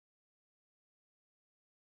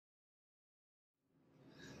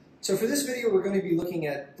So for this video, we're going to be looking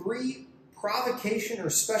at 3 provocation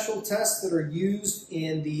or special tests that are used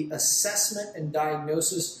in the assessment and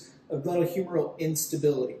diagnosis of glenohumeral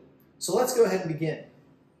instability. So let's go ahead and begin.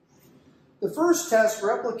 The first test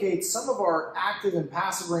replicates some of our active and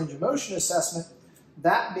passive range of motion assessment,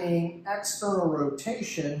 that being external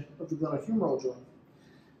rotation of the glenohumeral joint.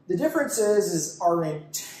 The difference is our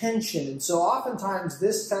intention, and so oftentimes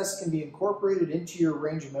this test can be incorporated into your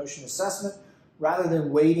range of motion assessment rather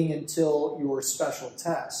than waiting until your special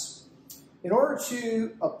test. In order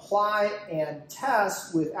to apply and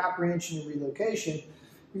test with apprehension and relocation,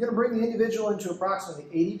 you're going to bring the individual into approximately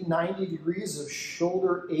 80 to 90 degrees of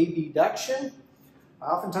shoulder abduction. I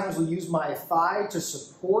oftentimes will use my thigh to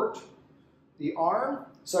support the arm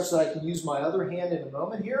such that I can use my other hand in a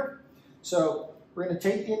moment here. So we're going to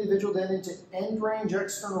take the individual then into end range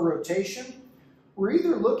external rotation. We're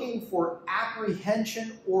either looking for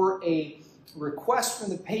apprehension or a request from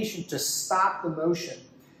the patient to stop the motion.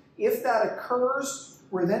 If that occurs,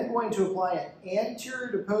 we're then going to apply an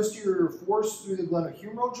anterior to posterior force through the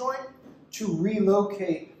glenohumeral joint to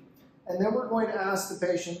relocate. And then we're going to ask the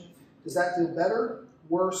patient, does that feel better,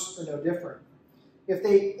 worse, or no different? If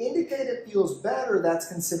they indicate it feels better, that's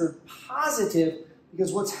considered positive,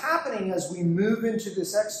 because what's happening as we move into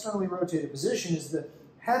this externally rotated position is the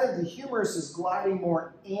head of the humerus is gliding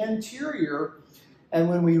more anterior, and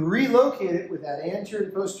when we relocate it with that anterior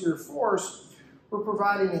to posterior force, we're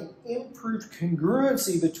providing an improved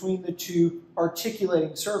congruency between the two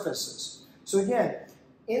articulating surfaces. So again,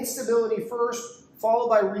 instability first, followed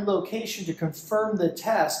by relocation to confirm the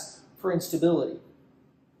test for instability.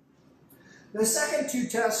 The second 2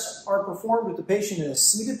 tests are performed with the patient in a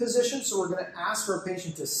seated position, so we're going to ask our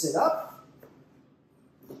patient to sit up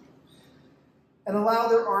and allow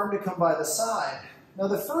their arm to come by the side. Now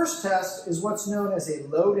the first test is what's known as a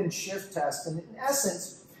load and shift test, and in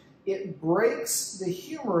essence, it breaks the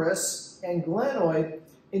humerus and glenoid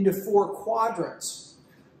into 4 quadrants.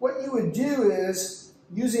 What you would do is,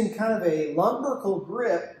 using kind of a lumbrical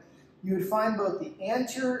grip, you would find both the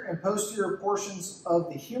anterior and posterior portions of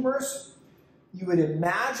the humerus. You would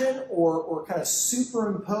imagine or kind of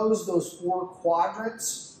superimpose those 4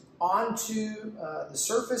 quadrants onto the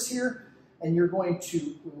surface here, and you're going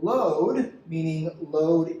to load, meaning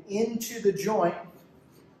load into the joint,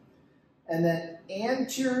 and then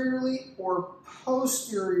anteriorly or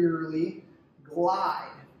posteriorly glide.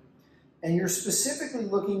 And you're specifically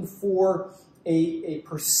looking for a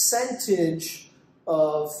percentage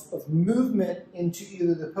of movement into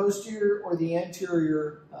either the posterior or the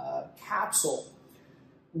anterior capsule.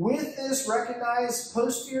 With this, recognize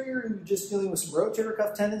posterior, you're just dealing with some rotator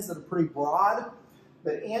cuff tendons that are pretty broad,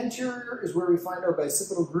 but anterior is where we find our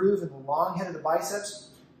bicipital groove and the long head of the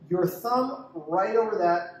biceps. Your thumb right over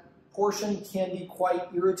that portion can be quite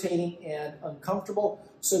irritating and uncomfortable,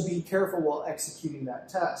 so be careful while executing that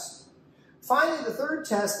test. Finally, the third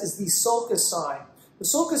test is the sulcus sign. The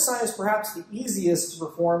sulcus sign is perhaps the easiest to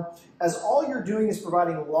perform, as all you're doing is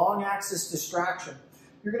providing long axis distraction.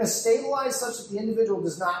 You're going to stabilize such that the individual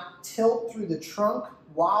does not tilt through the trunk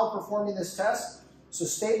while performing this test. So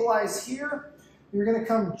stabilize here. You're going to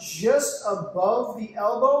come just above the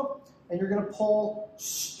elbow, and you're going to pull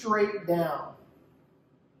straight down.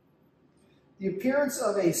 The appearance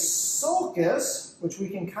of a sulcus, which we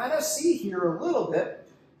can kind of see here a little bit,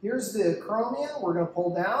 here's the acromion, we're going to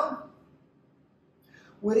pull down,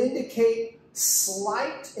 would indicate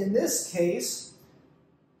slight, in this case,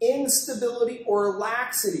 instability or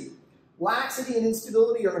laxity. Laxity and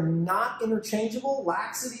instability are not interchangeable.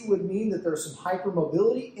 Laxity would mean that there's some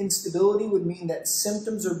hypermobility. Instability would mean that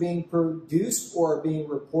symptoms are being produced or are being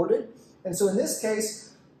reported. And so in this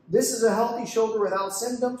case, this is a healthy shoulder without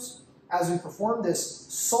symptoms. As we perform this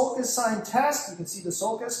sulcus sign test, you can see the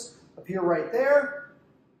sulcus appear right there.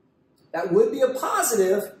 That would be a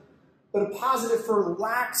positive, but a positive for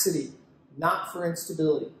laxity, not for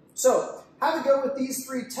instability. So, have a go with these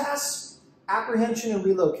 3 tests: apprehension and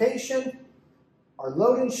relocation, our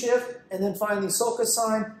load and shift, and then finally sulcus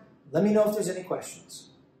sign. Let me know if there's any questions.